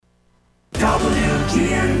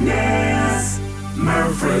GNS,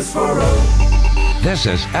 Murfreesboro. This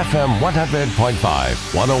is FM 100.5,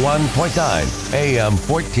 101.9, AM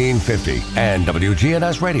 1450, and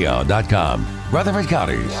WGNSradio.com. Rutherford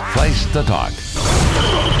County's place to talk.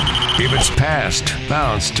 If it's passed,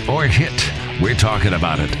 bounced, or hit, we're talking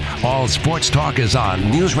about it. All sports talk is on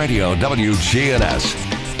News Radio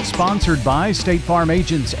WGNS. Sponsored by State Farm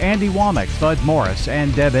agents Andy Womack, Bud Morris,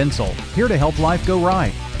 and Deb Insel. Here to help life go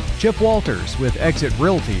right. Chip Walters with Exit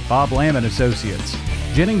Realty, Bob Lamb and Associates.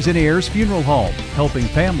 Jennings and Ayers Funeral Home, helping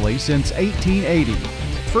families since 1880.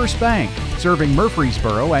 First Bank, serving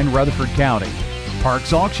Murfreesboro and Rutherford County.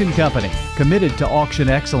 Parks Auction Company, committed to auction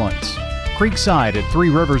excellence. Creekside at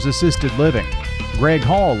Three Rivers Assisted Living. Greg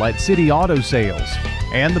Hall at City Auto Sales.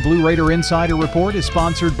 And the Blue Raider Insider Report is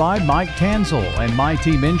sponsored by Mike Tanzel and My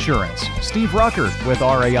Team Insurance, Steve Ruckert with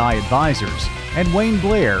RAI Advisors, and Wayne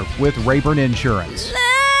Blair with Rayburn Insurance.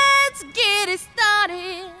 Let's get it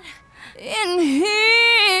started in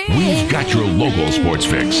here. We've got your local sports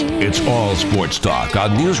fix. It's all sports talk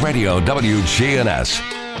on News Radio WGNS.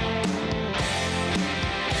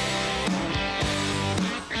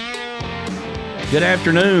 Good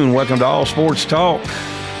afternoon. Welcome to All Sports Talk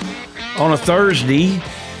on a Thursday.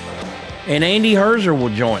 And Andy Herzer will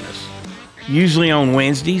join us. Usually on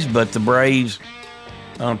Wednesdays, but the Braves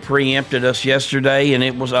preempted us yesterday,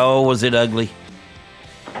 and was it ugly?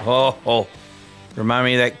 Oh. Remind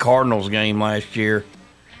me of that Cardinals game last year.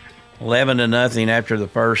 11-0 after the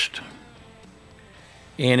first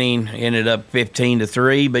inning. Ended up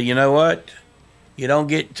 15-3. But you know what? You don't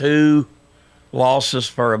get two losses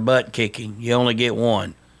for a butt kicking. You only get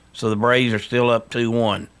one. So the Braves are still up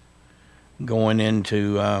 2-1 going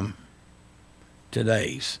into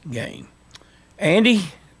today's game. Andy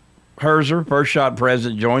Herzer, First Shot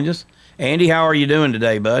president, joins us. Andy, how are you doing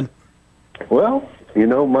today, bud? Well,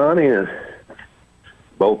 Monty,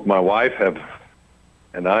 both my wife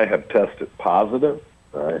and I have tested positive.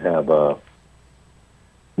 I have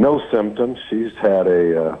no symptoms. She's had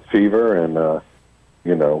a fever and,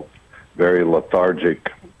 very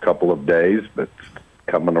lethargic couple of days, but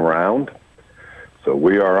coming around. So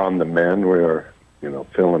we are on the mend. We are,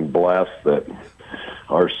 feeling blessed that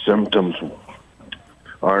our symptoms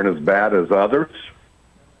aren't as bad as others.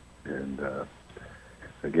 And,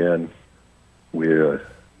 again,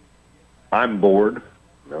 I'm bored.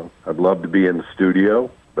 I'd love to be in the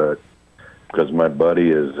studio, but because my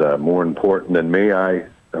buddy is more important than me,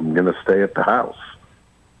 I'm going to stay at the house.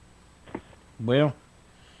 Well,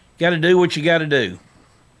 got to do what you got to do.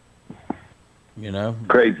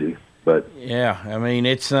 Crazy, but yeah, I mean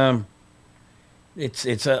it's an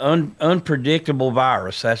unpredictable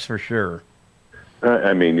virus, that's for sure.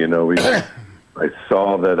 I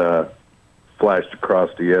saw that flashed across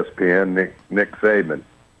the ESPN Nick Saban,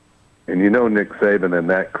 and Nick Saban and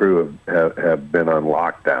that crew have been on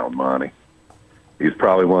lockdown, Monty. He's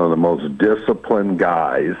probably one of the most disciplined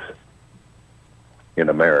guys in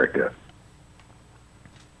America.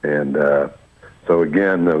 And so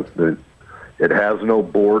again, it has no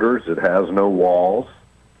borders, it has no walls.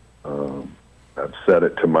 I've said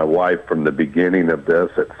it to my wife from the beginning of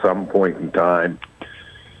this. At some point in time,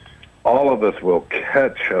 all of us will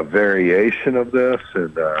catch a variation of this,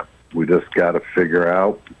 and we just got to figure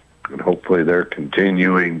out, and hopefully they're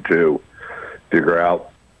continuing to figure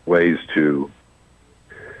out ways to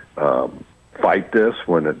fight this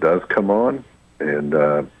when it does come on, and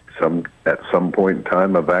at some point in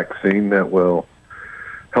time, a vaccine that will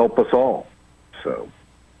help us all. So,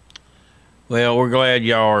 well, we're glad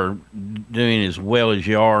y'all are doing as well as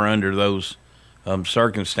you are under those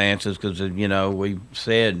circumstances, because we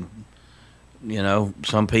said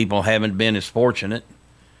some people haven't been as fortunate.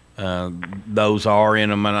 Those are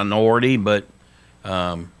in a minority, but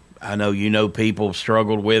I know people have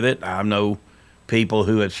struggled with it. I know people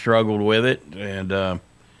who have struggled with it, and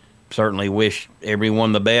certainly wish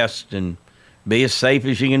everyone the best and be as safe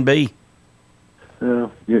as you can be. Yeah,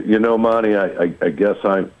 Monty, I guess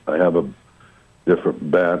I have a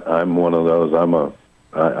different bent. I'm one of those.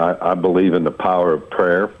 I believe in the power of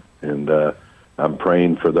prayer, and I'm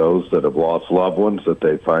praying for those that have lost loved ones, that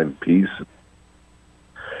they find peace.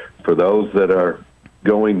 For those that are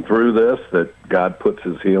going through this, that God puts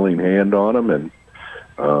his healing hand on them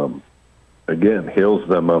and, again, heals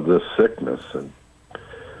them of this sickness. And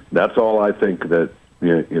that's all I think that,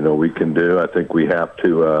 we can do. I think we have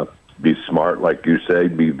to be smart, like you say,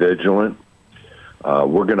 be vigilant.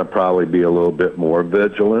 We're going to probably be a little bit more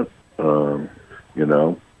vigilant, in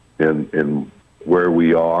where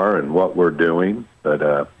we are and what we're doing.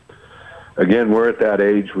 But, again, we're at that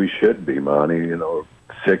age we should be, Monty.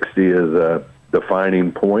 60 is a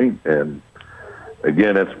defining point, and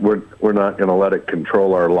again, we're not going to let it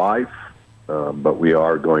control our life, but we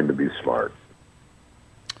are going to be smart.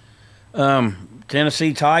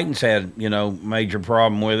 Tennessee Titans had, major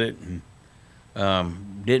problem with it.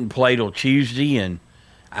 Didn't play till Tuesday, and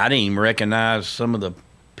I didn't even recognize some of the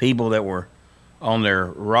people that were on their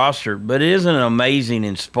roster. But isn't it amazing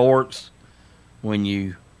in sports when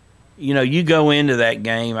you go into that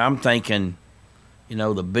game, I'm thinking,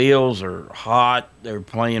 the Bills are hot, they're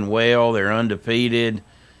playing well, they're undefeated.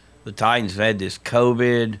 The Titans have had this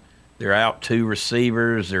COVID. They're out 2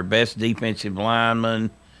 receivers, their best defensive linebacker.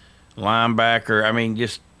 I mean,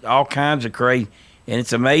 just all kinds of crazy. And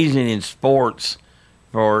it's amazing in sports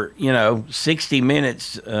for, 60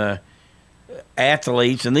 minutes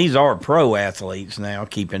athletes, and these are pro athletes now,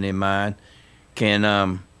 keeping in mind,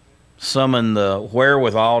 can summon the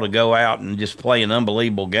wherewithal to go out and just play an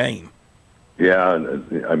unbelievable game. Yeah,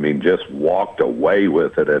 I mean, just walked away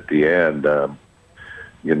with it at the end.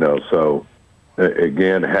 So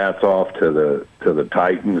again, hats off to the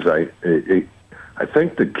Titans. I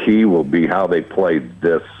think the key will be how they played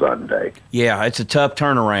this Sunday. Yeah, it's a tough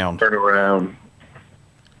turnaround.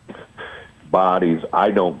 Bodies,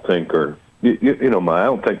 I don't think are. I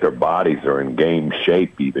don't think their bodies are in game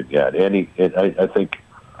shape even yet. I think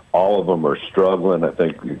all of them are struggling. I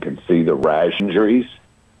think you can see the rash injuries.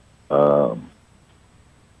 And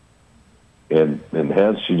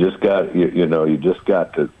hence you just got you just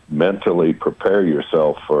got to mentally prepare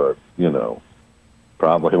yourself for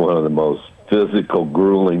probably one of the most physical,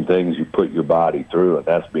 grueling things you put your body through, and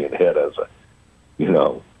that's being hit as in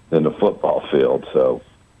the football field. So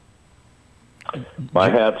my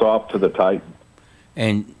hat's off to the Titans.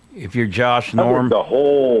 And if you're Josh Norman, the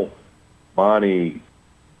whole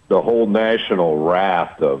national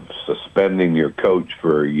wrath of suspending your coach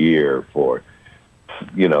for a year for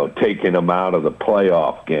taking him out of the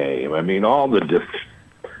playoff game. I mean, all the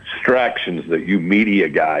distractions that you media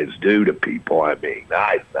guys do to people. I mean,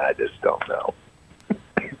 I just don't know.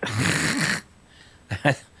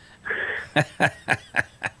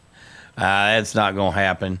 That's not going to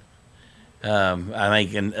happen. I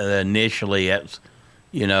think initially it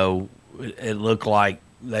looked like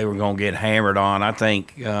they were going to get hammered on. I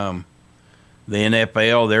think the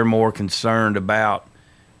NFL, they're more concerned about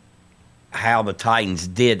how the Titans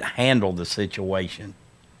did handle the situation.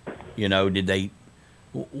 Did they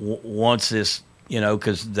once this,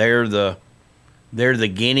 because they're the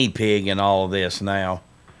guinea pig in all of this now.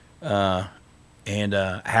 And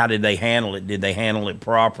how did they handle it? Did they handle it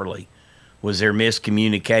properly? Was there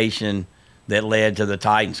miscommunication that led to the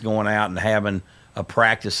Titans going out and having a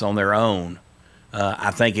practice on their own?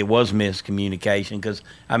 I think it was miscommunication because,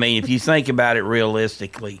 I mean, if you think about it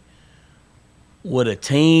realistically, would a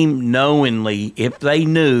team knowingly, if they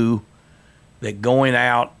knew that going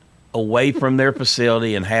out away from their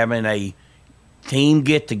facility and having a team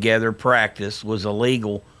get-together practice was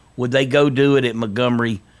illegal, would they go do it at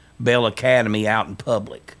Montgomery Bell Academy out in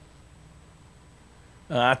public?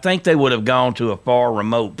 I think they would have gone to a far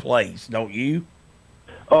remote place, don't you?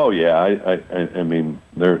 Oh yeah, I mean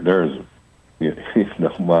there's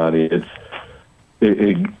money.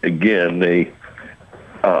 Again they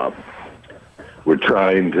we're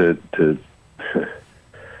trying to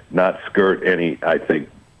not skirt any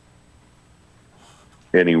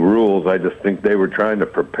rules. I just think they were trying to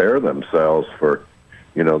prepare themselves for,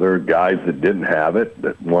 there are guys that didn't have it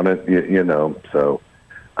that wanted, so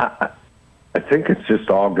I think it's just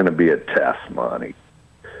all going to be a test, Monty,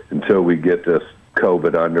 until we get this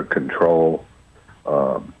COVID under control.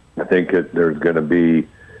 I think you're going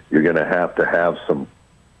to have some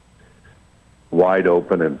wide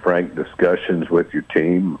open and frank discussions with your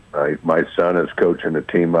team. My son is coaching a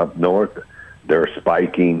team up north. They're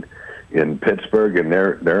spiking in Pittsburgh, and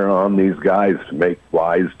they're on these guys to make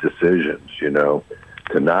wise decisions, to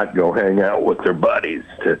not go hang out with their buddies,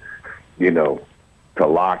 to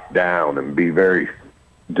lock down and be very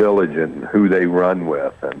diligent in who they run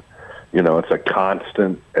with. And, it's a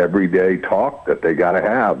constant everyday talk that they got to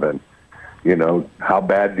have. And, how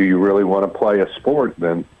bad do you really want to play a sport?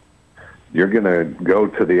 Then you're going to go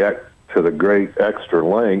to the great extra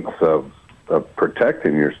lengths of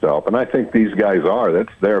protecting yourself. And I think these guys are.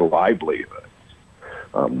 That's their livelihood.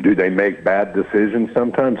 Do they make bad decisions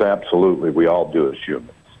sometimes? Absolutely. We all do as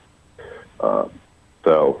humans.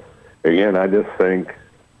 So, again, I just think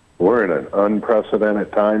we're in an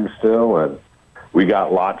unprecedented time still, and we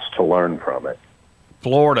got lots to learn from it.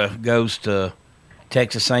 Florida goes to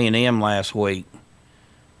Texas A&M last week.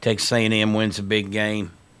 Texas A&M wins a big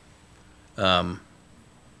game. And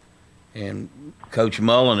Coach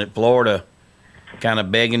Mullen at Florida kind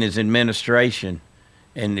of begging his administration,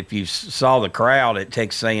 And if you saw the crowd at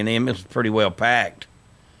Texas A&M, it was pretty well packed,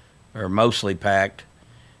 or mostly packed.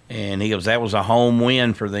 And he goes, that was a home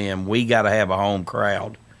win for them. We got to have a home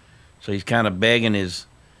crowd. So he's kind of begging his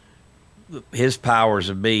powers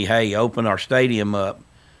to be, hey, open our stadium up.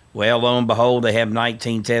 Well, lo and behold, they have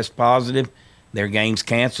 19 tests positive. Their game's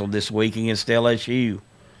canceled this week against LSU.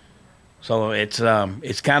 So it's kind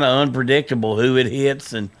of unpredictable who it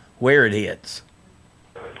hits and where it hits.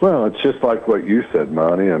 Well, it's just like what you said,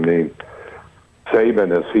 Monty. I mean,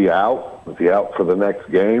 Saban, is he out? Is he out for the next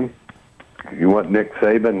game? You want Nick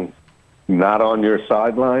Saban not on your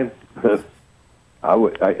sideline? I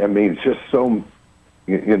mean, it's just so,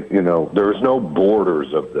 you know, there's no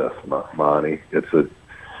borders of this, Monty. It's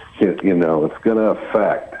it's going to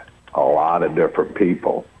affect a lot of different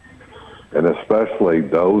people, and especially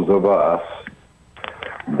those of us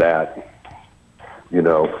that, you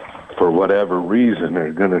know, for whatever reason,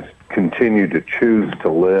 are going to continue to choose to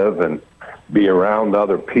live and be around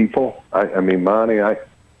other people. I mean, Monty,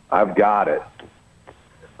 I've got it.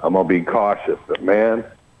 I'm going to be cautious. But, man,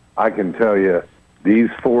 I can tell you these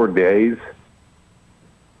 4 days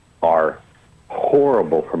are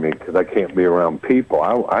horrible for me because I can't be around people.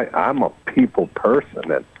 I'm a people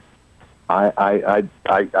person, and I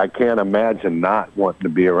can't imagine not wanting to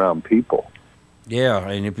be around people. Yeah,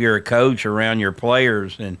 and if you're a coach around your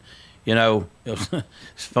players, and, you know,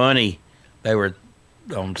 it's funny, they were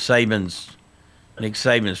on Nick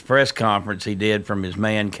Saban's press conference he did from his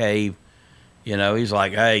man cave. You know, he's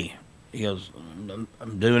like, hey, he goes,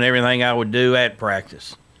 I'm doing everything I would do at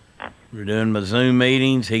practice. We're doing my Zoom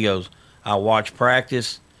meetings. He goes, I watch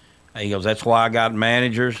practice. He goes, that's why I got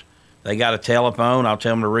managers. They got a telephone. I'll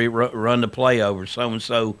tell them to run the play over.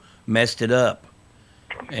 So-and-so messed it up.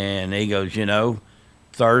 And he goes, you know,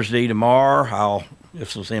 Thursday, tomorrow,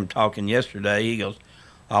 this was him talking yesterday. He goes,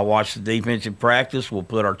 I'll watch the defensive practice. We'll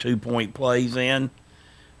put our 2-point plays in.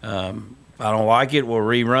 If I don't like it, we'll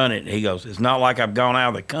rerun it. He goes, it's not like I've gone out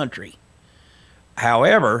of the country.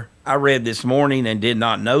 However, I read this morning and did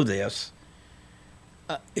not know this.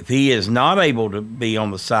 If he is not able to be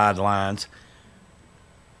on the sidelines,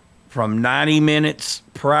 from 90 minutes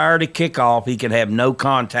prior to kickoff, he can have no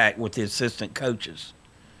contact with the assistant coaches,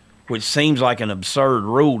 which seems like an absurd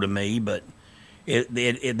rule to me, but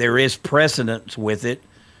there is precedence with it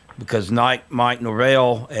because Mike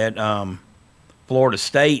Norvell at Florida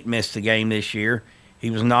State missed the game this year. He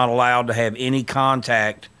was not allowed to have any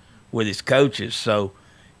contact with his coaches. So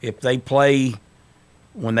if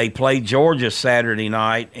when they play Georgia Saturday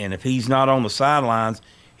night, and if he's not on the sidelines,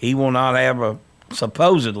 he will not have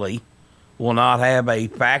supposedly will not have a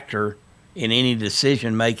factor in any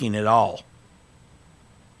decision making at all.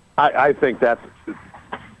 I think that's,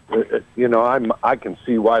 you know, I can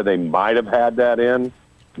see why they might have had that in,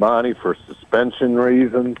 Monty, for suspension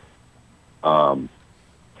reasons. But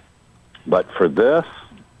for this,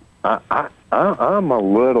 I'm a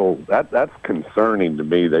little, that's concerning to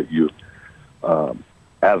me that you,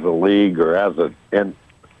 as a league or as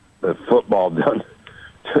the football done,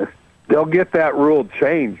 they'll get that rule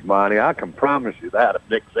changed, Monty. I can promise you that if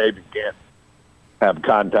Nick Saban can't have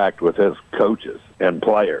contact with his coaches and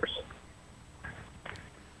players.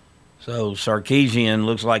 So Sarkisian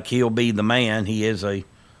looks like he'll be the man. He is a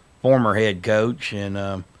former head coach, and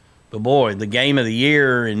but boy, the game of the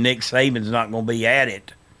year, and Nick Saban's not going to be at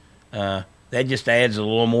it. That just adds a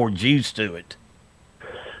little more juice to it.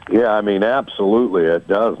 Yeah, I mean, absolutely it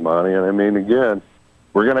does, Monty. And I mean, again,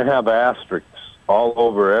 we're going to have asterisks all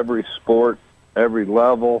over every sport, every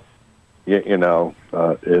level. You know,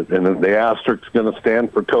 and the asterisk's going to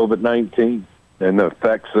stand for COVID-19 and the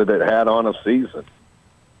effects that it had on a season.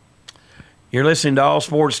 You're listening to All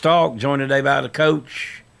Sports Talk, joined today by the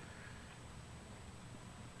coach,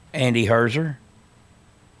 Andy Herzer.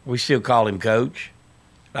 We still call him Coach.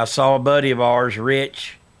 I saw a buddy of ours,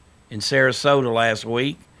 Rich, in Sarasota last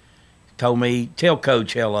week. Told me, tell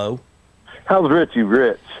Coach hello. How's Richie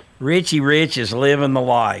Rich? Richie Rich is living the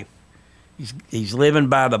life. He's living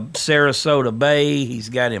by the Sarasota Bay. He's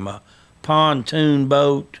got him a pontoon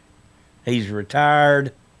boat. He's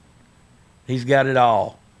retired. He's got it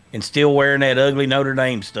all. And still wearing that ugly Notre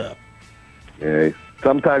Dame stuff. Yeah,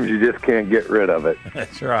 sometimes you just can't get rid of it.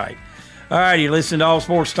 That's right. All right, you listen to All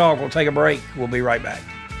Sports Talk. We'll take a break. We'll be right back.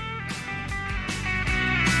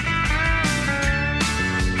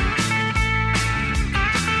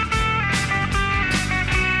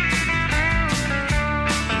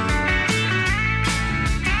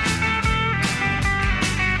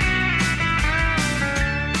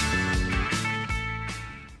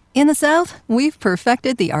 In the South, we've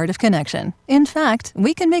perfected the art of connection. In fact,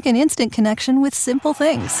 we can make an instant connection with simple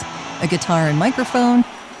things. A guitar and microphone,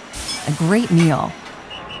 a great meal,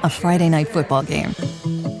 a Friday night football game.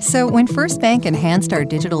 So when First Bank enhanced our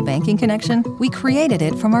digital banking connection, we created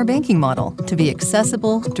it from our banking model to be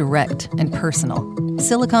accessible, direct, and personal.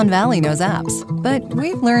 Silicon Valley knows apps, but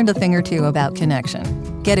we've learned a thing or two about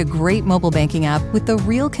connection. Get a great mobile banking app with the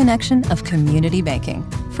real connection of community banking.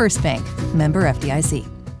 First Bank, member FDIC.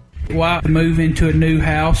 Why move into a new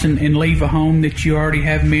house and leave a home that you already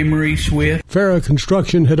have memories with? Farrah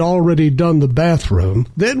Construction had already done the bathroom.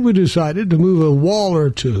 Then we decided to move a wall or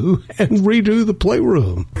two and redo the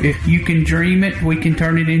playroom. If you can dream it, we can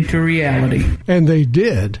turn it into reality. And they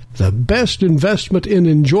did. The best investment in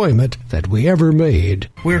enjoyment that we ever made.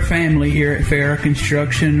 We're family here at Farrah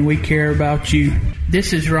Construction. We care about you.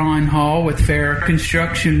 This is Ron Hall with Farrah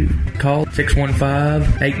Construction. Call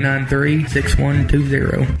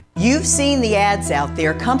 615-893-6120. You've seen the ads out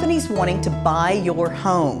there, companies wanting to buy your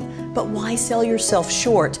home. But why sell yourself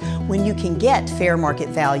short when you can get fair market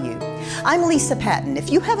value? I'm Lisa Patton.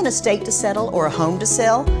 If you have an estate to settle or a home to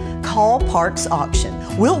sell, call Parks Auction.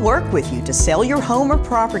 We'll work with you to sell your home or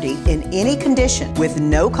property in any condition with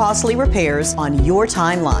no costly repairs on your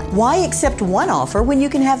timeline. Why accept one offer when you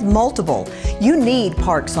can have multiple? You need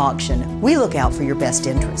Parks Auction. We look out for your best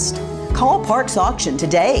interest. Call Parks Auction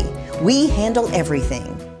today. We handle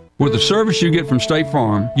everything. With the service you get from State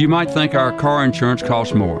Farm, you might think our car insurance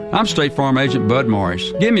costs more. I'm State Farm Agent Bud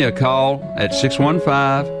Morris. Give me a call at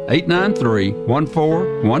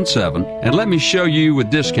 615-893-1417 and let me show you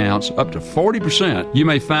with discounts up to 40%. You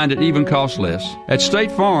may find it even costs less. At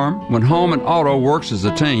State Farm, when home and auto works as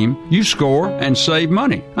a team, you score and save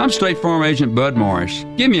money. I'm State Farm Agent Bud Morris.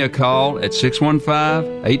 Give me a call at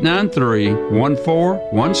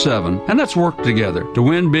 615-893-1417 and let's work together to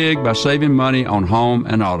win big by saving money on home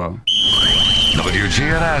and auto.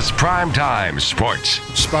 WGNS Primetime Sports.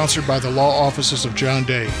 Sponsored by the law offices of John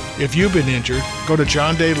Day. If you've been injured, go to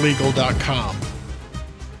johndaylegal.com.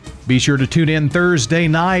 Be sure to tune in Thursday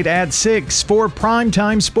night at 6 for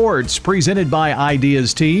Primetime Sports, presented by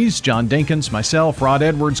Ideas Tees. John Dinkins, myself, Rod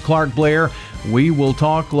Edwards, Clark Blair. We will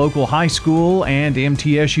talk local high school and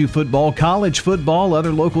MTSU football, college football,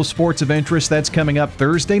 other local sports of interest. That's coming up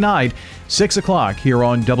Thursday night, 6 o'clock here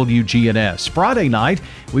on WGNS. Friday night,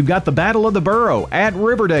 we've got the Battle of the Borough at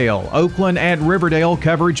Riverdale. Oakland at Riverdale.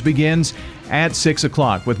 Coverage begins at 6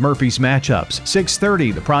 o'clock with Murphy's matchups.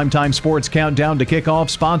 6:30, the Primetime Sports Countdown to Kickoff,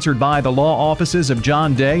 sponsored by the law offices of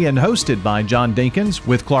John Day and hosted by John Dinkins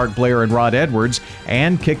with Clark Blair and Rod Edwards,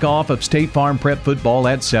 and kickoff of State Farm Prep football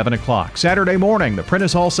at 7 o'clock. Saturday morning, the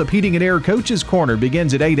Prentice Allsup Heating and Air Coaches Corner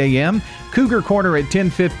begins at 8 a.m., Cougar Corner at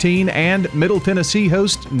 10:15, and Middle Tennessee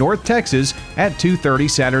hosts North Texas at 2:30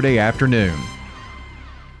 Saturday afternoon.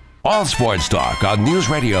 All sports talk on News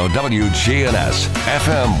Radio WGNS,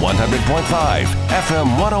 FM 100.5,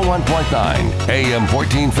 FM 101.9, AM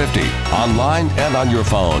 1450, online and on your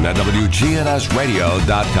phone at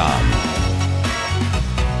WGNSradio.com.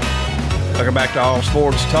 Welcome back to All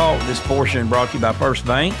Sports Talk. This portion brought to you by First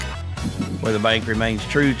Bank, where the bank remains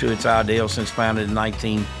true to its ideals since founded in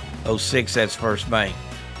 1906. That's First Bank.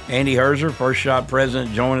 Andy Herzer, First Shot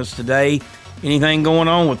president, join us today. Anything going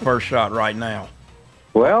on with First Shot right now?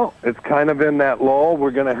 Well, it's kind of in that lull.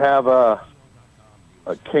 We're going to have a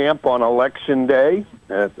camp on Election Day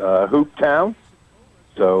at Hooptown.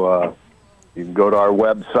 So you can go to our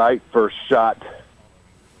website,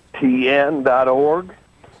 firstshottn.org,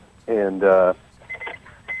 and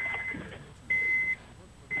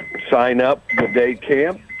sign up the day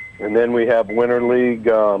camp. And then we have Winter League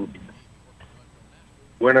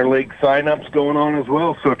sign-ups going on as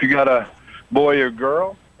well. So if you got a boy or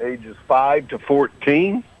girl, ages 5 to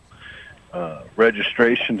 14,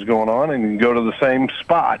 registration's going on, and you can go to the same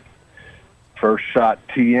spot,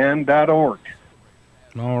 firstshottn.org.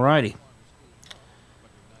 All righty.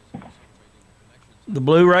 The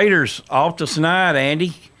Blue Raiders off to tonight,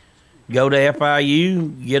 Andy. Go to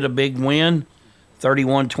FIU, get a big win,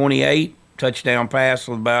 31-28, touchdown pass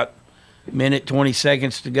with about a minute, 20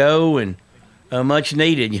 seconds to go, and much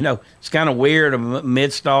needed. You know, it's kind of weird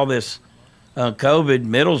amidst all this COVID.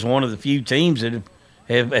 Middle's one of the few teams that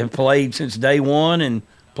have played since day one and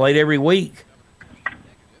played every week.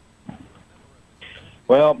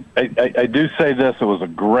 Well, I do say this. It was a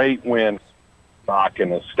great win, Doc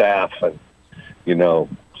and his staff. And, you know,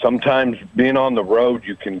 sometimes being on the road,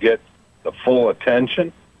 you can get the full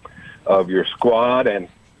attention of your squad. And,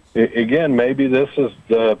 again, maybe this is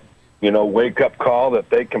the, you know, wake-up call that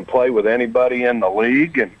they can play with anybody in the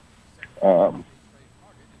league. And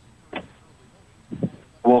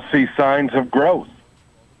we'll see signs of growth.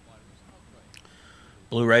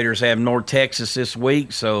 Blue Raiders have North Texas this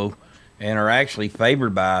week, and are actually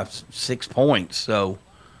favored by 6 points. So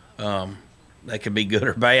that could be good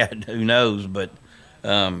or bad. Who knows? But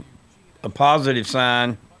a positive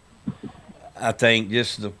sign, I think,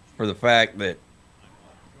 just for the fact that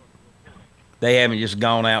they haven't just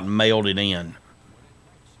gone out and mailed it in.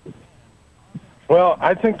 Well,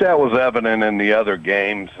 I think that was evident in the other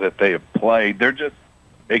games that they have played. They're just,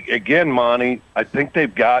 again, Monty, I think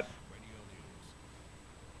they've got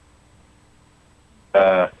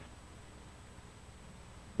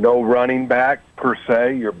no running back per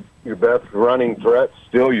se. Your best running threat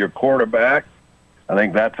still your quarterback. I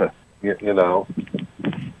think that's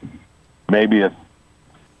maybe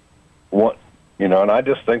and I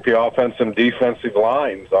just think the offensive and defensive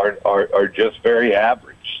lines are just very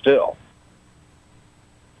average still.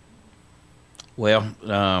 Well,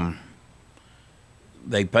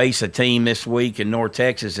 they face a team this week in North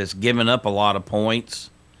Texas that's given up a lot of points.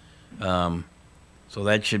 So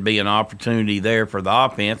that should be an opportunity there for the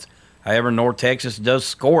offense. However, North Texas does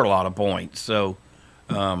score a lot of points. So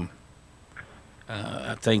I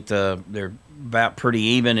think they're about pretty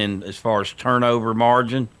even in as far as turnover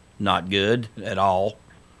margin. Not good at all.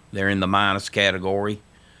 They're in the minus category,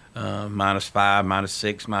 -5,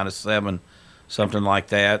 -6, -7, something like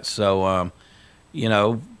that. So,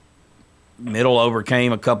 Middle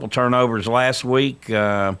overcame a couple turnovers last week.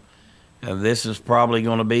 This is probably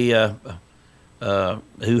going to be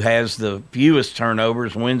who has the fewest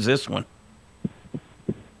turnovers wins this one.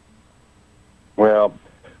 Well,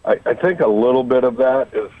 I think a little bit of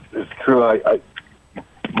that is true.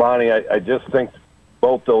 Monty, I just think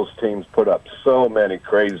both those teams put up so many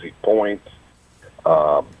crazy points.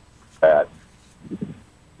 I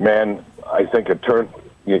think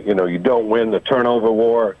you don't win the turnover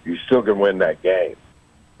war, you still can win that game.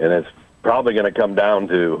 And it's probably going to come down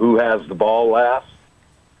to who has the ball last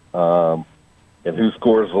and who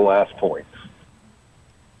scores the last points.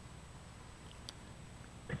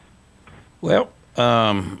 Well,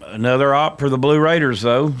 another op for the Blue Raiders,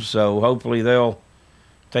 though, so hopefully they'll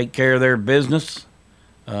take care of their business.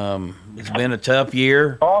 It's been a tough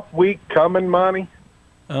year. Off week coming, Monty?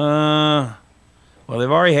 Well, they've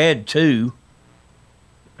already had 2.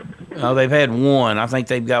 Oh, they've had 1. I think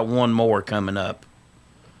they've got 1 more coming up.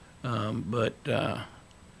 Are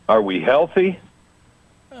we healthy?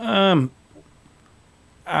 They've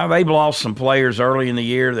lost some players early in the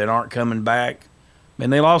year that aren't coming back.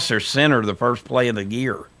 They lost their center the first play of the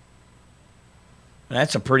year.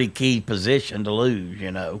 That's a pretty key position to lose,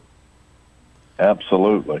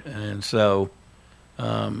 Absolutely. And so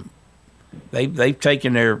they've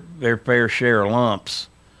taken their fair share of lumps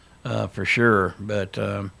for sure, but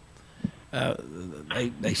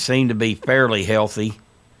they seem to be fairly healthy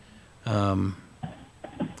and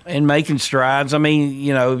making strides.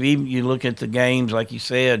 Even you look at the games, like you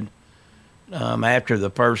said, after the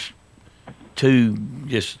first 2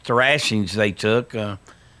 just thrashings they took,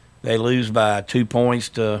 they lose by 2 points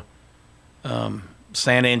to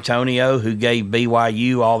San Antonio, who gave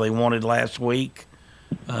BYU all they wanted last week.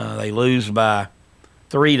 They lose by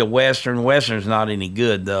 3 to Western. Western's not any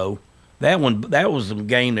good, though. That was a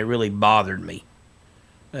game that really bothered me.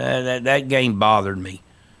 That game bothered me.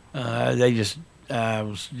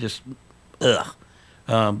 Was just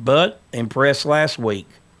but impressed last week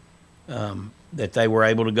that they were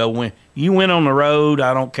able to go win. You win on the road.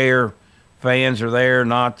 I don't care if fans are there,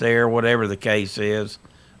 not there, whatever the case is.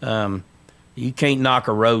 You can't knock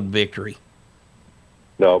a road victory.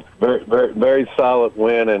 No, very, very, very solid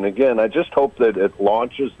win. And again, I just hope that it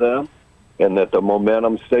launches them and that the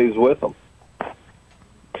momentum stays with them.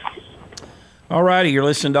 All righty, you're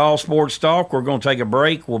listening to All Sports Talk. We're going to take a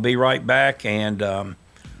break. We'll be right back, and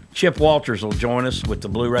Chip Walters will join us with the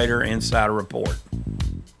Blue Raider Insider Report.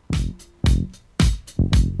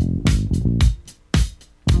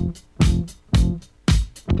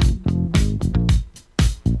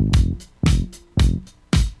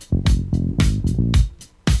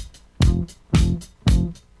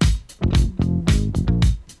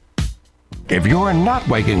 If you're not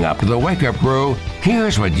waking up to the Wake Up Crew,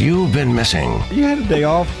 here's what you've been missing. You had a day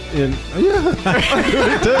off, and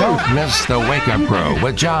Don't miss the Wake Up Crew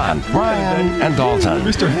with John, Brian, and Dalton.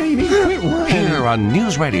 Mr. Haney, quit running. Here on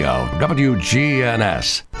News Radio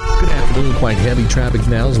WGNS. Good afternoon. afternoon. Quite heavy traffic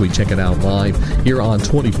now as we check it out live here on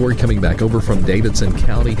 24 coming back over from Davidson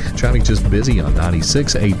County. Traffic just busy on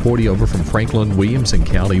 96, 840 over from Franklin, Williamson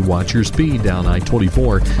County. Watch your speed down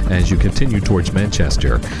I-24 as you continue towards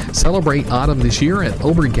Manchester. Celebrate autumn this year at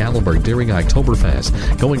Obergallenberg during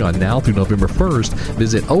Oktoberfest. Going on now through November 1st.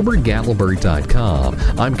 Visit Obergallenberg.com.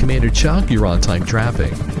 I'm Commander Chuck. You're on time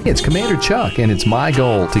traffic. It's Commander Chuck, and it's my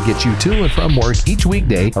goal to get you to and from work each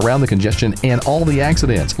weekday around the congestion and all the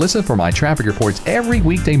accidents. Listen for my traffic reports every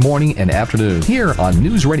weekday morning and afternoon here on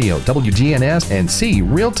News Radio WGNS, and see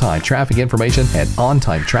real-time traffic information at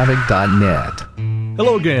ontimetraffic.net.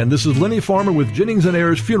 Hello again, this is Lenny Farmer with Jennings &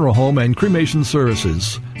 Ayers Funeral Home and Cremation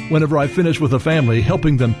Services. Whenever I finish with a family,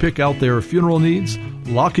 helping them pick out their funeral needs,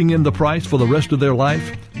 locking in the price for the rest of their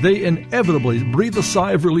life, they inevitably breathe a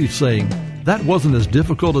sigh of relief saying, "That wasn't as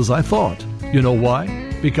difficult as I thought." You know why?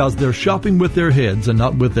 Because they're shopping with their heads and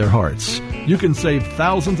not with their hearts. You can save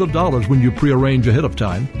thousands of dollars when you prearrange ahead of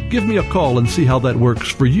time. Give me a call and see how that works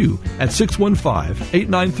for you at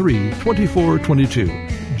 615-893-2422.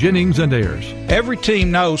 Jennings & Ayers. Every team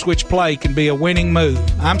knows which play can be a winning move.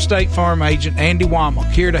 I'm State Farm Agent Andy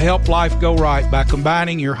Womack, here to help life go right by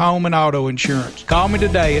combining your home and auto insurance. Call me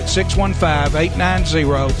today at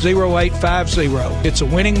 615-890-0850. It's a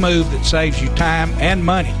winning move that saves you time and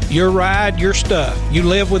money. Your ride, your stuff. You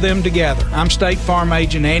live with them together. I'm State Farm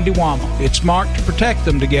Agent Andy Womack. It's smart to protect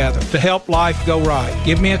them together, to help life go right.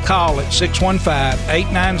 Give me a call at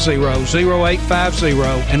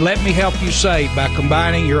 615-890-0850 and let me help you save by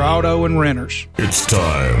combining your auto and renters. It's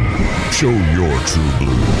time. Show your true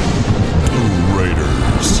blue. Blue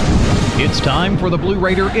Raiders. It's time for the Blue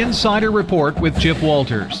Raider Insider Report with Chip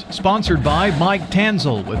Walters, sponsored by Mike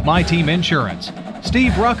Tanzel with My Team Insurance,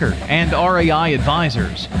 Steve Rucker and RAI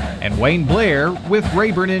Advisors, and Wayne Blair with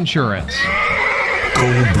Rayburn Insurance.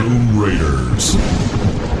 Go Blue Raiders.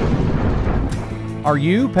 Are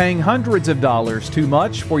you paying hundreds of dollars too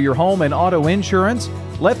much for your home and auto insurance?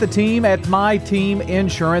 Let the team at My Team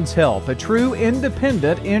Insurance help, a true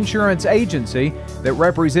independent insurance agency that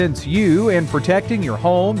represents you in protecting your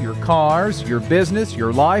home, your cars, your business,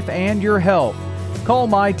 your life, and your health. Call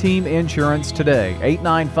My Team Insurance today,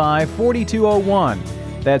 895-4201.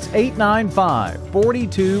 That's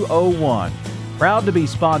 895-4201. Proud to be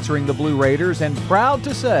sponsoring the Blue Raiders and proud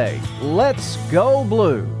to say, let's go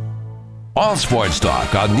Blue. All sports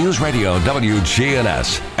talk on News Radio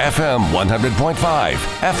WGNS, FM 100.5,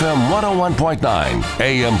 FM 101.9,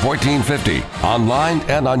 AM 1450, online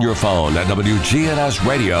and on your phone at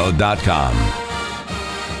WGNSradio.com.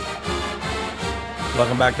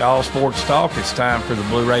 Welcome back to All Sports Talk. It's time for the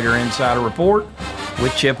Blue Raider Insider Report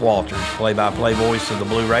with Chip Walters, play-by-play voice of the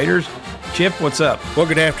Blue Raiders. Chip, what's up? Well,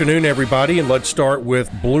 good afternoon, everybody, and let's start with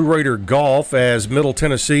Blue Raider golf as Middle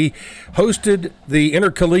Tennessee hosted the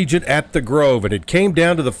Intercollegiate at the Grove, and it came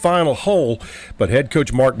down to the final hole, but head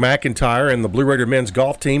coach Mark McIntyre and the Blue Raider men's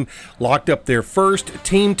golf team locked up their first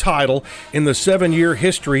team title in the 7-year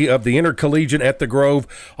history of the Intercollegiate at the Grove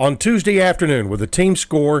on Tuesday afternoon with a team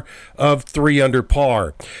score of 3 under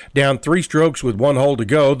par. Down 3 strokes with 1 hole to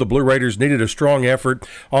go, the Blue Raiders needed a strong effort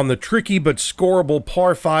on the tricky but scoreable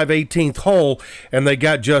par 5 18th hole, and they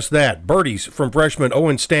got just that. Birdies from freshmen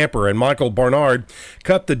Owen Stamper and Michael Barnard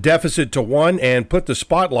cut the deficit to 1 and put the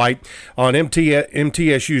spotlight on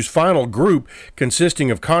MTSU's final group,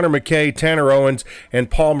 consisting of Connor McKay, Tanner Owens,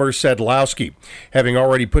 and Palmer Sedlowski. Having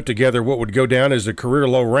already put together what would go down as a career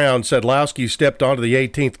low round, Sedlowski stepped onto the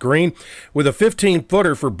 18th green with a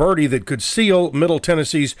 15-footer for birdie that could seal Middle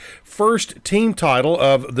Tennessee's first team title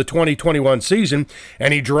of the 2021 season,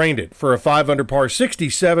 and he drained it for a 5 under par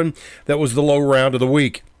 67 that was the low round of the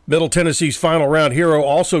week. Middle Tennessee's final round hero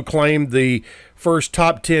also claimed the first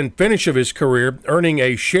top 10 finish of his career, earning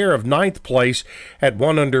a share of 9th place at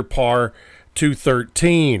 1 under par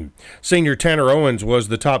 213. Senior Tanner Owens was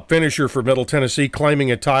the top finisher for Middle Tennessee,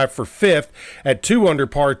 claiming a tie for 5th at 2 under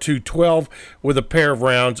par 212 with a pair of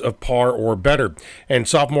rounds of par or better. And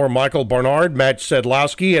sophomore Michael Barnard matched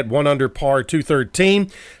Sedlowski at 1 under par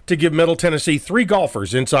 213 to give Middle Tennessee 3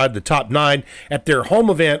 golfers inside the top 9 at their home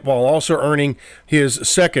event, while also earning his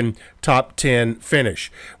second top 10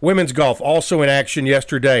 finish. Women's golf also in action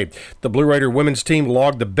yesterday. The Blue Raider women's team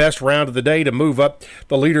logged the best round of the day to move up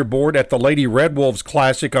the leaderboard at the Lady Red Wolves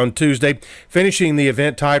Classic on Tuesday, finishing the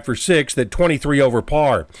event tied for 6th at 23 over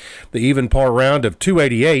par. The even par round of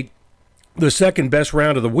 288, the second best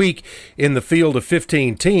round of the week in the field of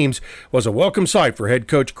 15 teams, was a welcome sight for head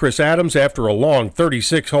coach Chris Adams after a long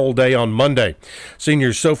 36-hole day on Monday.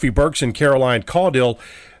 Seniors Sophie Burks and Caroline Caudill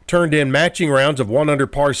turned in matching rounds of 1 under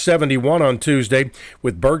par 71 on Tuesday,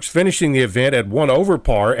 with Burks finishing the event at 1 over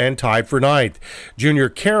par and tied for ninth. Junior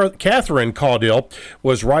Catherine Caudill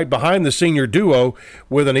was right behind the senior duo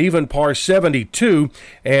with an even par 72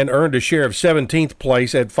 and earned a share of 17th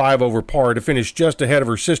place at 5 over par to finish just ahead of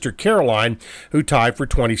her sister Caroline, who tied for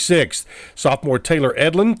 26th. Sophomore Taylor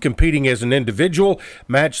Edlin, competing as an individual,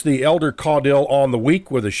 matched the elder Caudill on the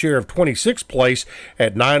week with a share of 26th place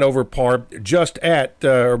at 9 over par,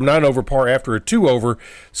 9 over par after a 2 over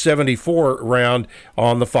 74 round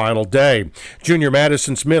on the final day. Junior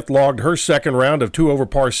Madison Smith logged her second round of 2 over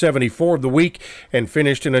par 74 of the week and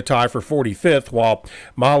finished in a tie for 45th, while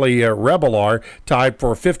Molly Rebelar tied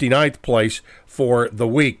for 59th place for the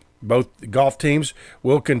week. Both golf teams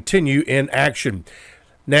will continue in action.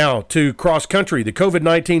 Now to cross country. The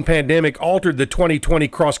COVID-19 pandemic altered the 2020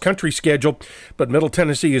 cross country schedule, but Middle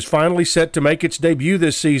Tennessee is finally set to make its debut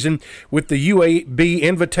this season with the UAB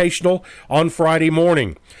Invitational on Friday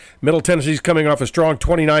morning. Middle Tennessee's coming off a strong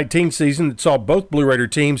 2019 season that saw both Blue Raider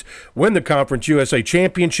teams win the Conference USA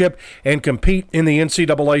Championship and compete in the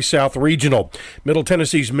NCAA South Regional. Middle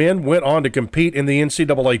Tennessee's men went on to compete in the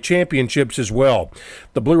NCAA Championships as well.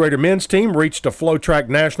 The Blue Raider men's team reached a FloTrack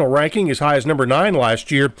national ranking as high as number 9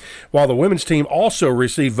 last year, while the women's team also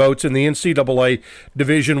received votes in the NCAA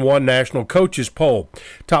Division I National Coaches Poll.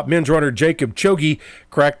 Top men's runner Jacob Chogi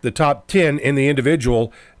cracked the top 10 in the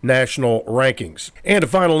individual national rankings. And a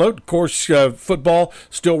final note, of course, football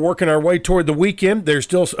still working our way toward the weekend. There's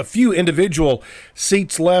still a few individual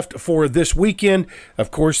seats left for this weekend. Of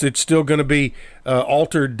course, it's still going to be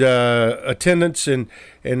altered attendance and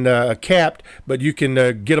capped, but you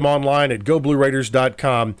can get them online at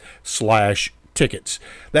goblueraiders.com/tickets.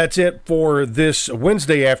 That's it for this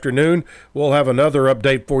Wednesday afternoon. We'll have another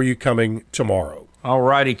update for you coming tomorrow. All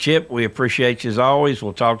righty, Chip. We appreciate you as always.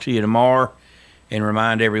 We'll talk to you tomorrow. And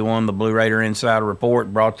remind everyone the Blue Raider Insider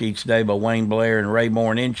Report brought to you each day by Wayne Blair and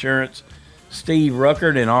Rayborn Insurance, Steve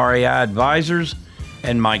Ruckert and RAI Advisors,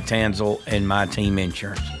 and Mike Tanzel and My Team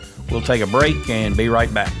Insurance. We'll take a break and be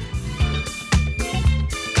right back.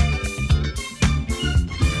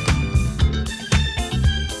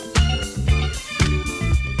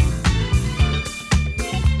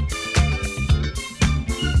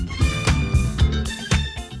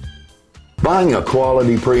 Buying a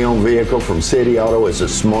quality pre-owned vehicle from City Auto is the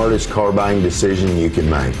smartest car buying decision you can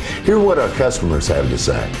make. Hear what our customers have to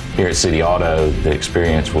say. Here at City Auto, the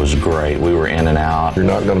experience was great. We were in and out. You're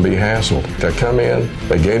not going to be hassled. They come in,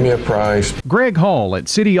 they gave me a price. Greg Hall at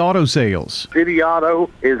City Auto Sales. City Auto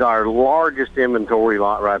is our largest inventory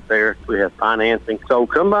lot right there. We have financing. So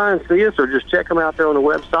come by and see us or just check them out there on the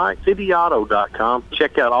website, cityauto.com.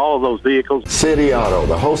 Check out all of those vehicles. City Auto,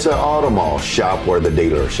 the wholesale auto mall. Shop where the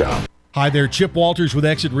dealers shop. Hi there, Chip Walters with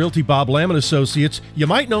Exit Realty Bob Lamb & Associates. You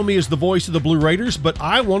might know me as the voice of the Blue Raiders, but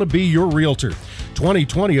I want to be your realtor.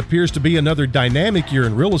 2020 appears to be another dynamic year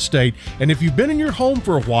in real estate, and if you've been in your home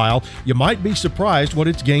for a while, you might be surprised what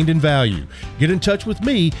it's gained in value. Get in touch with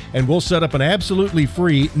me, and we'll set up an absolutely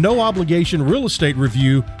free, no-obligation real estate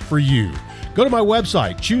review for you. Go to my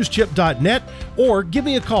website, choosechip.net, or give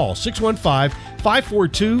me a call,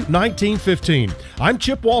 615-542-1915. I'm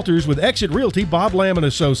Chip Walters with Exit Realty Bob Lamb &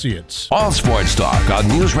 Associates. All sports talk on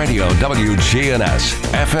News Radio WGNS,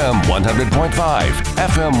 FM 100.5,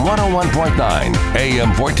 FM 101.9, AM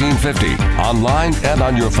 1450, online and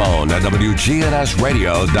on your phone at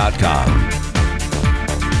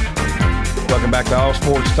WGNSradio.com. Welcome back to All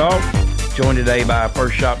Sports Talk. Joined today by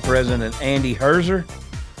First Shot President Andy Herzer.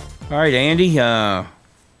 All right, Andy, high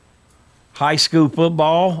school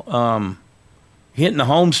football hitting the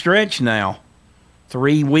home stretch now.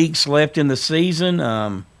 3 weeks left in the season.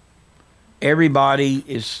 Most everybody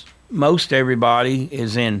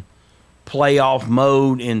is in playoff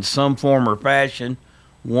mode in some form or fashion.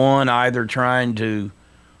 One, either trying to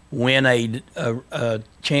win a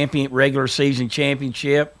regular season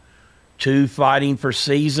championship. 2, fighting for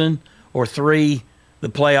season. Or 3, the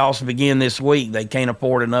playoffs begin this week. They can't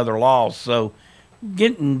afford another loss. So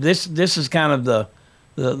getting this is kind of the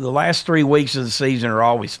last 3 weeks of the season are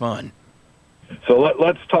always fun. So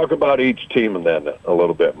let's talk about each team and then a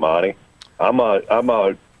little bit, Monty. I'm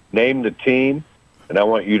a name the team, and I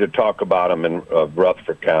want you to talk about them in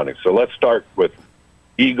Rutherford County. So let's start with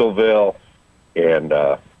Eagleville and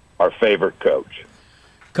our favorite coach.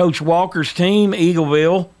 Coach Walker's team,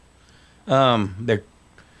 Eagleville.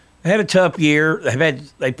 They had a tough year.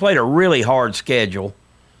 They played a really hard schedule,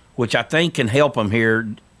 which I think can help them here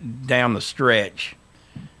down the stretch.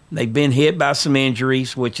 They've been hit by some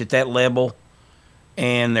injuries, which at that level,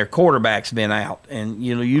 and their quarterback's been out. And,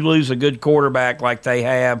 you lose a good quarterback like they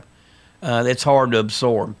have, that's hard to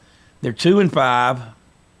absorb. They're 2-5.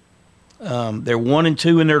 They're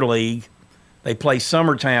 1-2 in their league. They play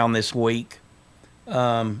Summertown this week,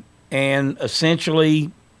 and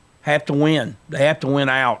essentially have to win. They have to win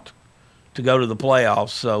out to go to the playoffs.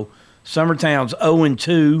 So Summertown's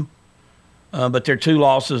 0-2, but their 2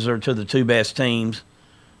 losses are to the 2 best teams,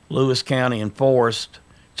 Lewis County and Forest.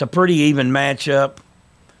 It's a pretty even matchup,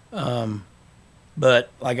 but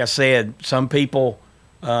like I said, some people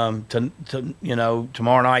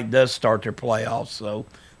tomorrow night does start their playoffs. So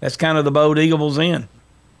that's kind of the boat Eagles in.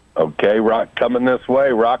 Okay, coming this way,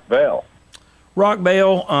 Rockvale.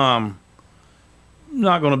 Rockvale,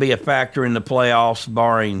 not going to be a factor in the playoffs,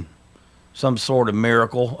 barring some sort of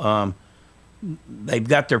miracle. They've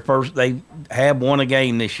got their first. They have won a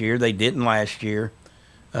game this year. They didn't last year.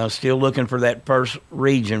 Still looking for that first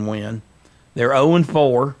region win. They're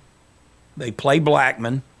 0-4. They play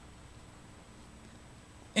Blackman.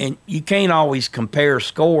 And you can't always compare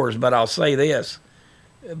scores, but I'll say this.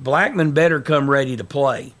 Blackman better come ready to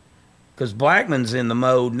play, because Blackman's in the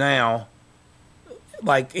mode now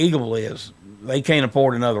like Eagle is. They can't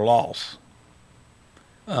afford another loss.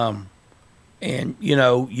 And,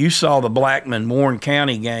 you saw the Blackman-Warren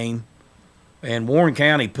County game, and Warren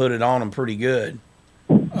County put it on them pretty good.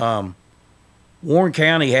 Warren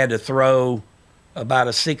County had to throw about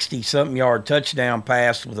a 60-something yard touchdown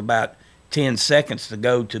pass with about 10 seconds to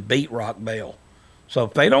go to beat Rockvale. So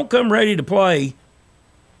if they don't come ready to play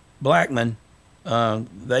Blackman,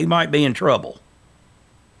 they might be in trouble.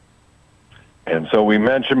 And so we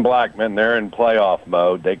mentioned Blackman. They're in playoff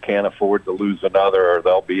mode. They can't afford to lose another or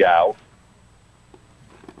they'll be out.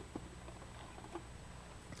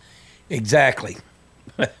 Exactly.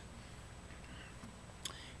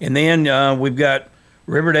 And then we've got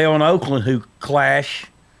Riverdale and Oakland, who clash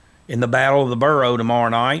in the Battle of the Borough tomorrow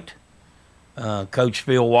night. Coach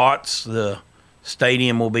Phil Watts, the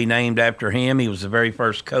stadium will be named after him. He was the very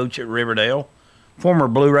first coach at Riverdale. Former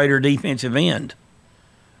Blue Raider defensive end,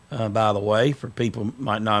 by the way, for people who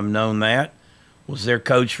might not have known that. Was their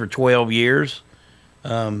coach for 12 years.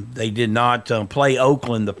 They did not play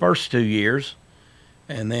Oakland the first 2 years.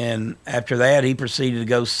 And then after that, he proceeded to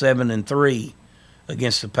go 7-3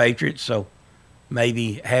 against the Patriots. So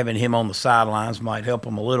maybe having him on the sidelines might help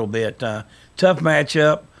him a little bit. Tough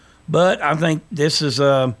matchup, but I think this is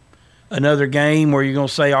another game where you're going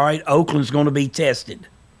to say, all right, Oakland's going to be tested.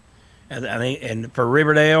 And for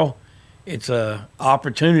Riverdale, it's a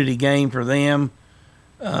opportunity game for them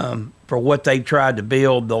for what they've tried to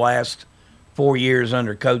build the last 4 years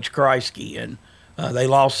under Coach Kreisky. And they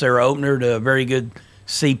lost their opener to a very good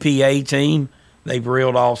CPA team. They've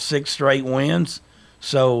reeled off 6 straight wins.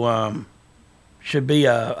 So should be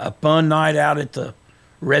a fun night out at the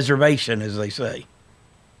reservation, as they say.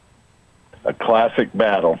 A classic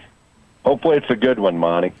battle. Hopefully it's a good one,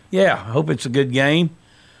 Monty. Yeah, I hope it's a good game.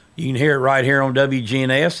 You can hear it right here on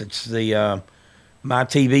WGNS. It's the My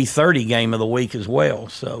TV 30 game of the week as well.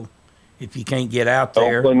 So if you can't get out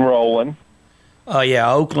there. Oakland rolling.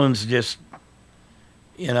 Yeah, Oakland's just,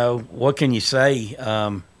 what can you say? I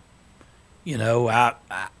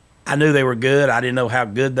knew they were good. I didn't know how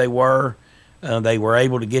good they were. They were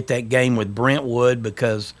able to get that game with Brentwood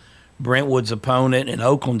because Brentwood's opponent and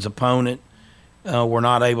Oakland's opponent were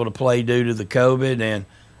not able to play due to the COVID, and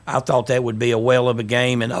I thought that would be a whale of a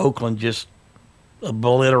game, and Oakland just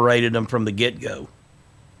obliterated them from the get-go.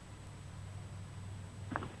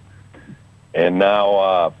 And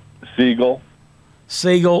now Siegel.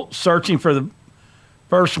 Siegel searching for the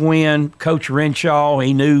first win. Coach Renshaw,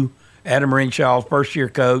 he knew Adam Renshaw, first-year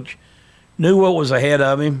coach, knew what was ahead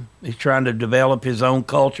of him. He's trying to develop his own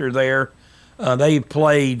culture there. They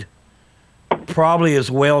played probably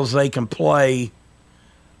as well as they can play,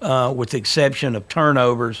 with the exception of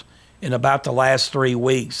turnovers, in about the last 3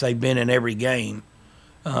 weeks. They've been in every game.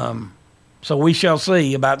 So we shall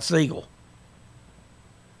see about Siegel.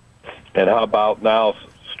 And how about now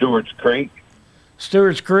Stewart's Creek?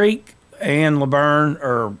 Stewart's Creek and Laverne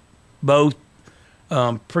are both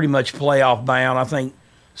pretty much playoff bound. I think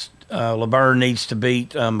Laverne needs to beat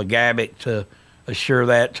McGavick to assure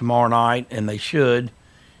that tomorrow night, and they should.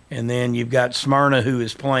 And then you've got Smyrna, who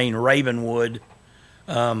is playing Ravenwood,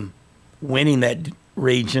 winning that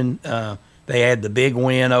region. They had the big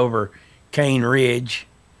win over Cane Ridge.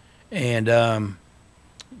 And, of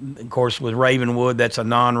course, with Ravenwood, that's a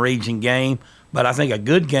non-region game. But I think a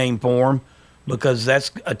good game for them, because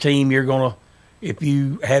that's a team you're going to, if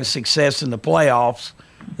you have success in the playoffs,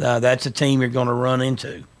 that's a team you're going to run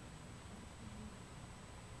into.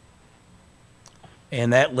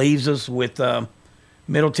 And that leaves us with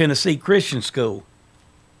Middle Tennessee Christian School.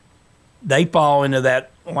 they fall into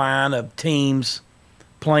that line of teams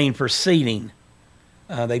playing for seeding.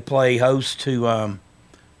 They play host to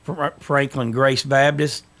Franklin Grace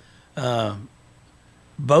Baptist.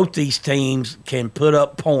 Both these teams can put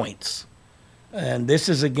up points. And this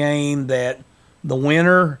is a game that the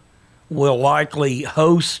winner will likely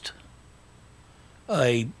host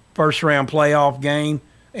a first-round playoff game,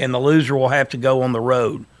 and the loser will have to go on the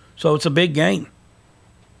road. So it's a big game.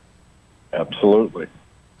 Absolutely.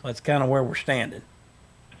 That's kind of where we're standing.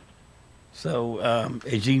 So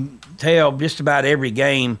as you tell, just about every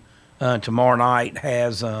game tomorrow night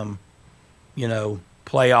has,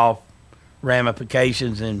 playoff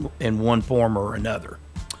ramifications in one form or another.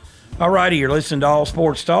 All righty, you're listening to All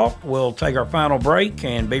Sports Talk. We'll take our final break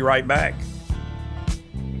and be right back.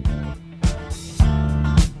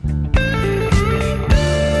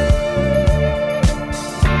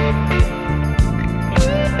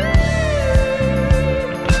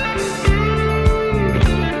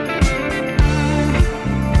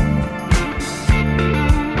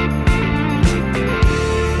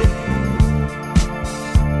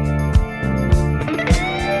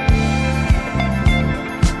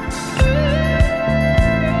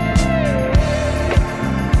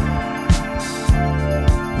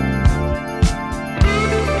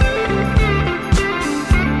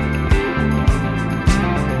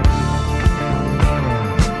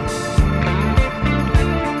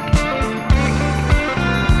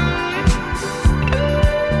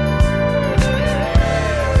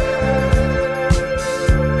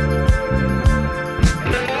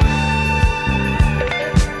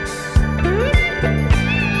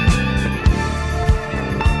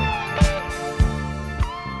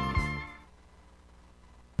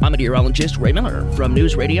 Meteorologist Ray Miller from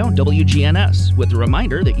News Radio WGNS with a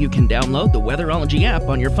reminder that you can download the Weatherology app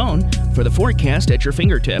on your phone for the forecast at your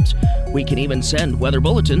fingertips. We can even send weather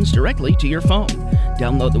bulletins directly to your phone.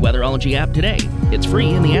 Download the Weatherology app today. It's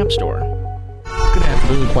free in the App Store. Good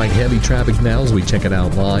afternoon. Quite heavy traffic now as we check it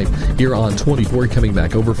out live here on 24 coming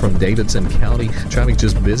back over from Davidson County. Traffic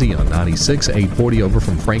just busy on 96, 840 over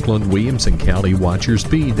from Franklin, Williamson County. Watch your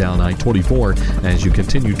speed down I-24 as you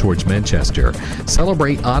continue towards Manchester.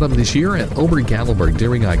 Celebrate autumn this year at Obergallenberg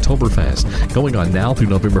during Oktoberfest. Going on now through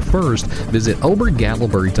November 1st. Visit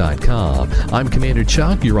obergallenberg.com. I'm Commander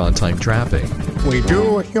Chuck. You're on time traffic. We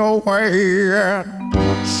do it your way at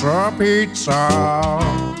Sir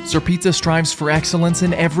Pizza. Sir Pizza strives for excellence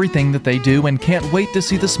in everything that they do and can't wait to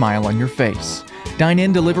see the smile on your face.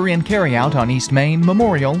 Dine-in, delivery, and carry-out on East Main,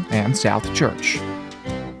 Memorial, and South Church.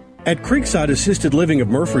 At Creekside Assisted Living of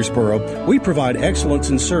Murfreesboro, we provide excellence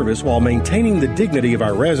in service while maintaining the dignity of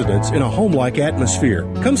our residents in a home-like atmosphere.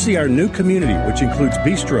 Come see our new community, which includes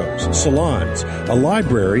bistros, salons, a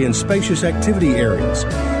library, and spacious activity areas.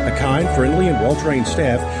 A kind, friendly, and well-trained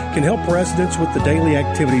staff can help residents with the daily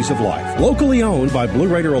activities of life. Locally owned by Blue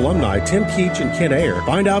Raider alumni Tim Keach and Ken Ayer.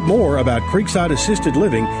 Find out more about Creekside Assisted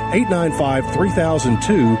Living,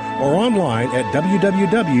 895-3002, or online at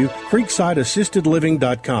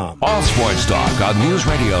www.creeksideassistedliving.com. All Sports Talk on News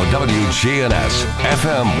Radio WGNS,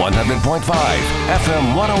 FM 100.5,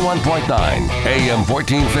 FM 101.9, AM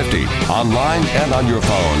 1450, online and on your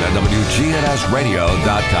phone at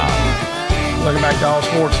WGNSradio.com. Welcome back to All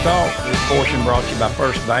Sports Talk. This portion brought to you by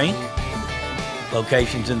First Bank.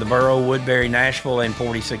 Locations in the borough, Woodbury, Nashville, and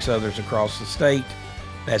 46 others across the state.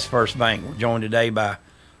 That's First Bank. We're joined today by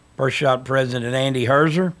First Shot President Andy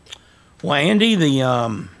Herzer. Well, Andy,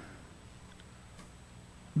 the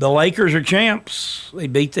Lakers are champs. They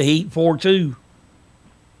beat the Heat 4-2.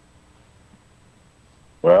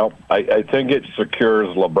 Well, I think it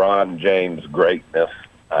secures LeBron James' greatness.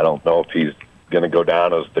 I don't know if he's going to go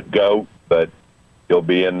down as the GOAT, but he'll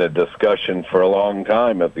be in the discussion for a long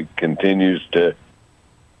time if he continues to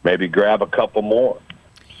maybe grab a couple more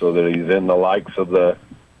so that he's in the likes of the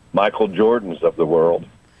Michael Jordans of the world.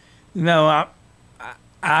 No,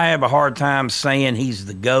 I have a hard time saying he's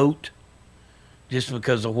the GOAT just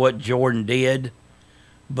because of what Jordan did.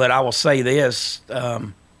 But I will say this. I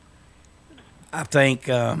think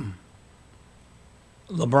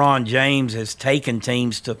LeBron James has taken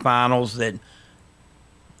teams to finals that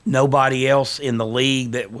nobody else in the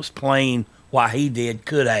league that was playing while he did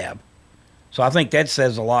could have. So I think that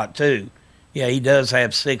says a lot, too. Yeah, he does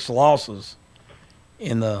have 6 losses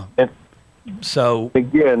in the... So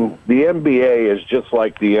again, the NBA is just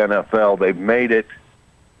like the NFL. They've made it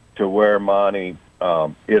to where, Monty,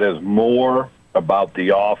 it is more about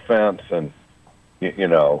the offense and,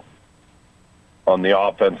 on the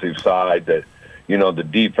offensive side that, the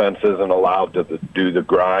defense isn't allowed to do the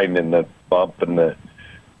grind and the bump and the,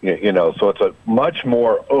 so it's a much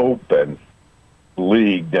more open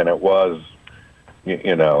league than it was,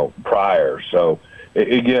 prior. So,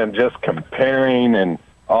 again, just comparing and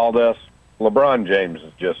all this, LeBron James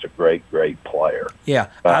is just a great, great player. Yeah,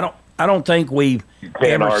 I don't think we've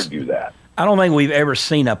can't argue that. I don't think we've ever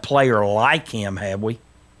seen a player like him, have we?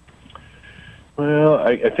 Well,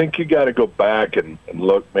 I think you got to go back and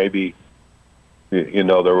look. Maybe, there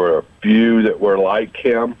were a few that were like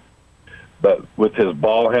him, but with his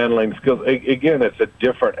ball handling skills, again, it's a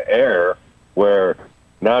different era where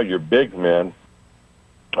now your big men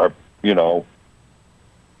are,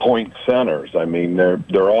 point centers. I mean,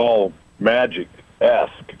 they're all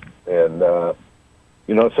Magic-esque, and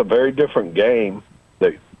it's a very different game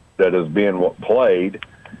that is being played,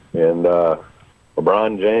 and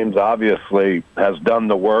LeBron James obviously has done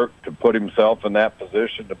the work to put himself in that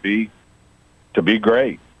position to be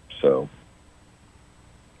great. So,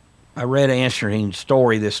 I read an interesting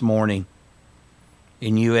story this morning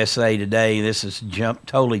in USA Today. This is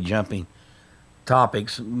totally jumping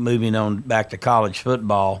topics, moving on back to college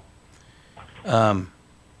football.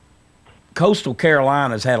 Coastal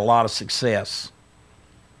Carolina's had a lot of success.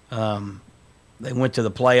 They went to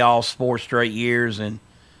the playoffs 4 straight years and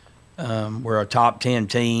were a top 10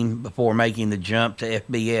 team before making the jump to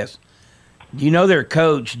FBS. Do you know their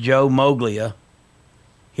coach, Joe Moglia?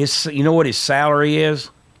 You know what his salary is?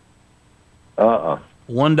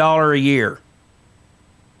 $1 a year.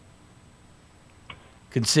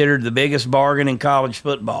 Considered the biggest bargain in college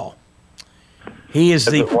football. Is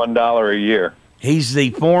it $1 a year? He's the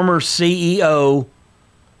former CEO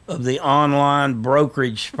of the online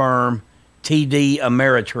brokerage firm TD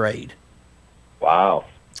Ameritrade. Wow.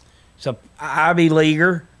 So Ivy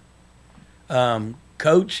Leaguer,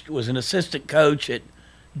 was an assistant coach at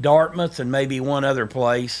Dartmouth and maybe one other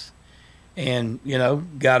place, and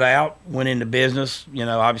got out, went into business.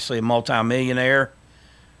 Obviously a multimillionaire.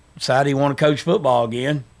 Decided he wanted to coach football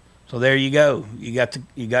again. So there you go. You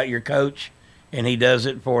got your coach, and he does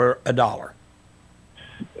it for $1.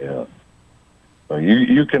 Yeah. Well,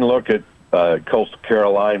 you can look at Coastal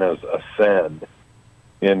Carolina's ascend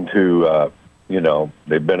into,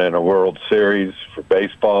 they've been in a World Series for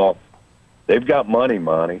baseball. They've got money,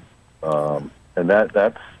 Monty, and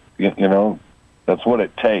that's what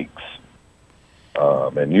it takes.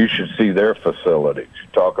 And you should see their facilities. You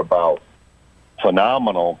talk about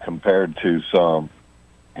phenomenal compared to some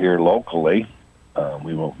here locally.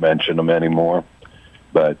 We won't mention them anymore,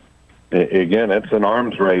 but again, it's an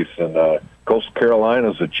arms race, and Coastal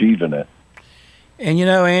Carolina's achieving it. And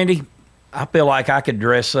Andy, I feel like I could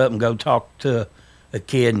dress up and go talk to a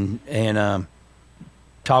kid and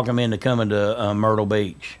talk him into coming to Myrtle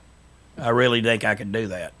Beach. I really think I could do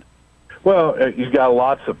that. Well, you've got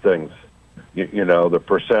lots of things. The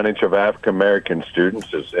percentage of African American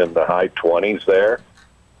students is in the high 20s there.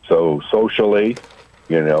 So socially,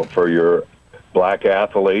 for your black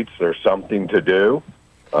athletes, there's something to do.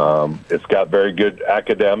 It's got very good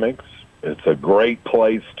academics. It's a great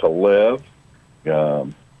place to live.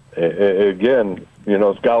 Again,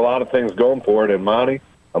 it's got a lot of things going for it. And Monty,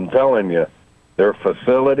 I'm telling you, their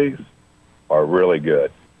facilities are really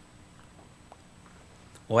good.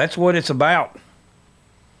 Well, that's what it's about.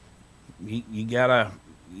 You gotta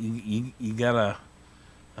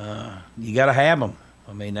have them.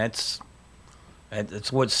 I mean, that's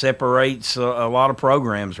what separates a lot of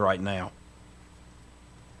programs right now.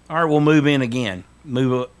 All right, we'll move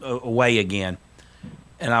away again.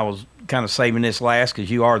 And I was kind of saving this last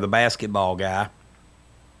because you are the basketball guy.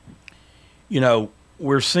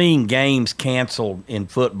 We're seeing games canceled in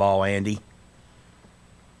football, Andy.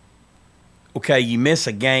 Okay, you miss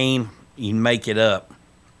a game, you make it up.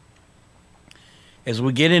 As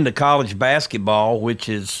we get into college basketball, which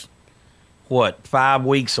is, 5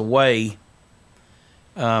 weeks away,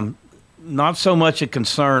 not so much a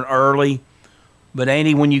concern early, but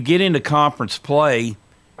Andy, when you get into conference play,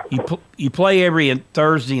 you play every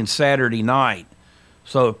Thursday and Saturday night.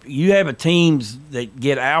 So if you have teams that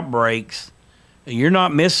get outbreaks, you're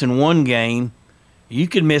not missing one game. You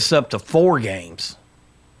could miss up to 4 games.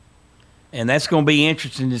 And that's going to be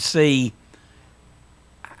interesting to see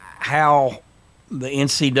how the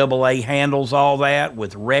NCAA handles all that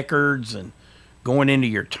with records and going into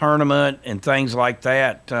your tournament and things like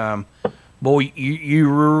that. Boy,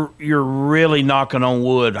 you're really knocking on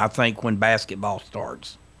wood, I think, when basketball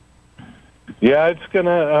starts. Yeah, it's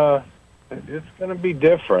gonna be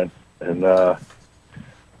different, and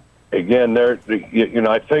again,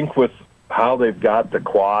 I think with how they've got the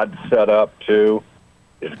quad set up too,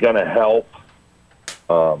 is going to help.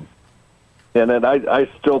 And then I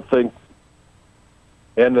still think,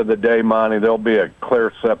 end of the day, Monty, there'll be a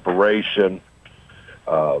clear separation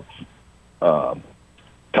of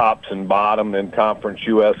tops and bottom in Conference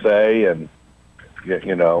USA, and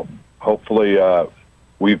hopefully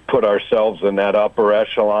we've put ourselves in that upper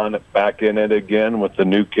echelon back in it again with the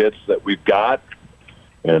new kids that we've got,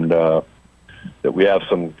 and that we have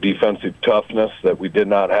some defensive toughness that we did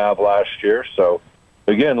not have last year. So,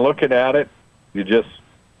 again, looking at it, you're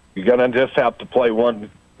gonna just have to play one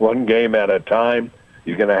game at a time.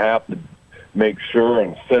 You're gonna have to make sure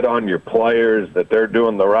and sit on your players that they're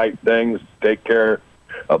doing the right things, take care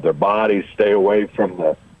of their bodies, stay away from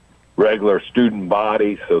the regular student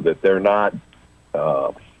body so that they're not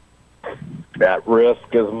at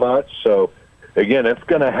risk as much. So, again, it's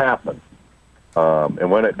going to happen.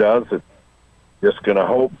 And when it does, it's just going to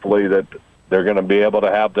hopefully that they're going to be able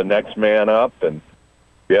to have the next man up and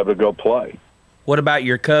be able to go play. What about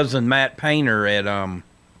your cousin Matt Painter at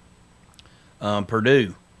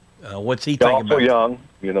Purdue? What's he thinking about? Also young.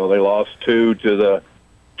 They lost 2 to the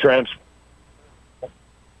transfer,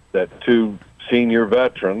 that 2 senior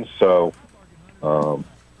veterans. So,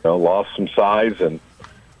 lost some size and,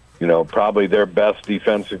 probably their best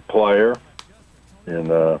defensive player. And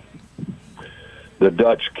the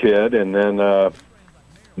Dutch kid. And then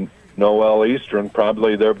Noel Eastern,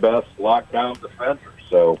 probably their best lockdown defender.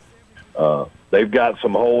 So they've got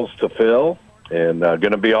some holes to fill and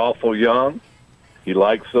going to be awful young. He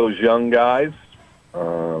likes those young guys.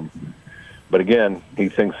 But, again, he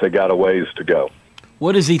thinks they got a ways to go.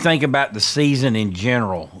 What does he think about the season in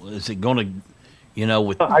general? Is it going to,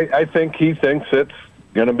 with... I think he thinks it's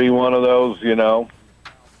going to be one of those,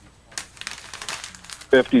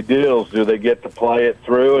 50 deals. Do they get to play it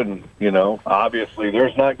through? And, obviously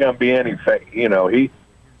there's not going to be any,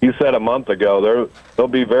 he said a month ago there'll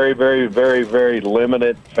be very, very, very, very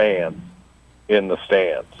limited fans in the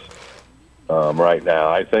stands right now.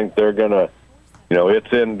 I think they're going to,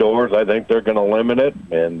 it's indoors. I think they're going to limit it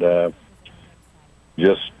and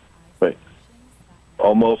just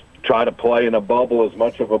almost try to play in a bubble, as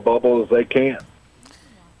much of a bubble as they can.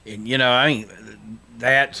 And,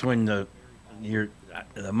 that's when the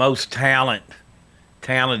most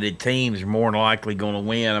talented teams are more than likely going to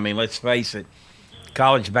win. I mean, let's face it,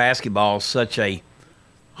 college basketball is such a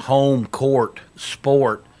home court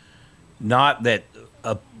sport. Not that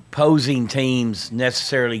opposing teams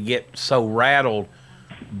necessarily get so rattled,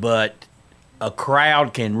 but a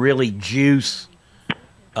crowd can really juice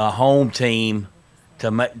a home team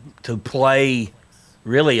to play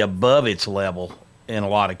really above its level in a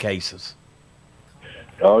lot of cases.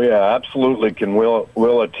 Oh, yeah, absolutely can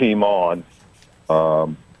will a team on.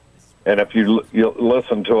 And if you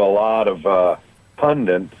listen to a lot of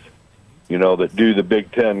pundits, that do the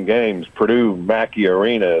Big Ten games, Purdue Mackey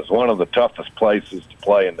Arena is one of the toughest places to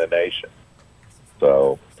play in the nation.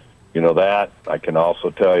 So, that. I can also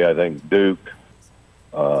tell you, I think Duke,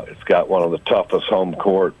 it's got one of the toughest home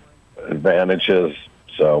court advantages.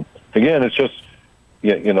 So, again, it's just,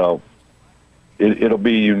 it'll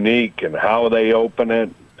be unique and how they open it,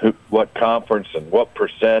 what conference and what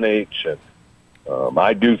percentage. And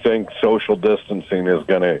I do think social distancing is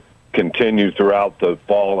going to continue throughout the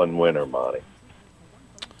fall and winter, Monty.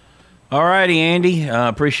 All righty, Andy.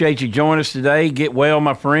 Appreciate you joining us today. Get well,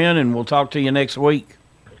 my friend, and we'll talk to you next week.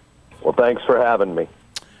 Well, thanks for having me.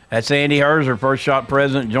 That's Andy Herzer, First Shot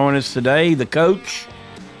president, join us today. The coach,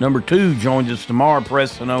 number 2, joins us tomorrow,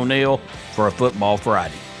 Preston O'Neill, for a Football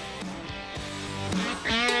Friday.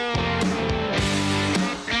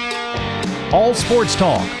 All Sports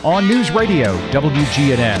Talk on News Radio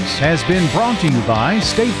WGNS has been brought to you by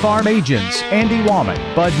State Farm agents Andy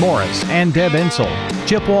Womack, Bud Morris, and Deb Insel.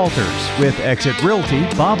 Chip Walters with Exit Realty,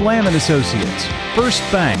 Bob Lamb & Associates. First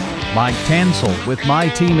Bank, Mike Tansel with My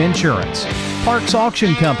Team Insurance. Parks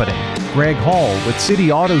Auction Company, Greg Hall with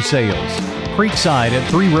City Auto Sales. Creekside and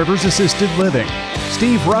Three Rivers Assisted Living.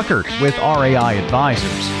 Steve Ruckert with RAI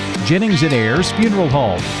Advisors. Jennings & Ayers Funeral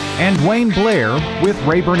Home, and Wayne Blair with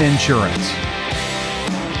Rayburn Insurance.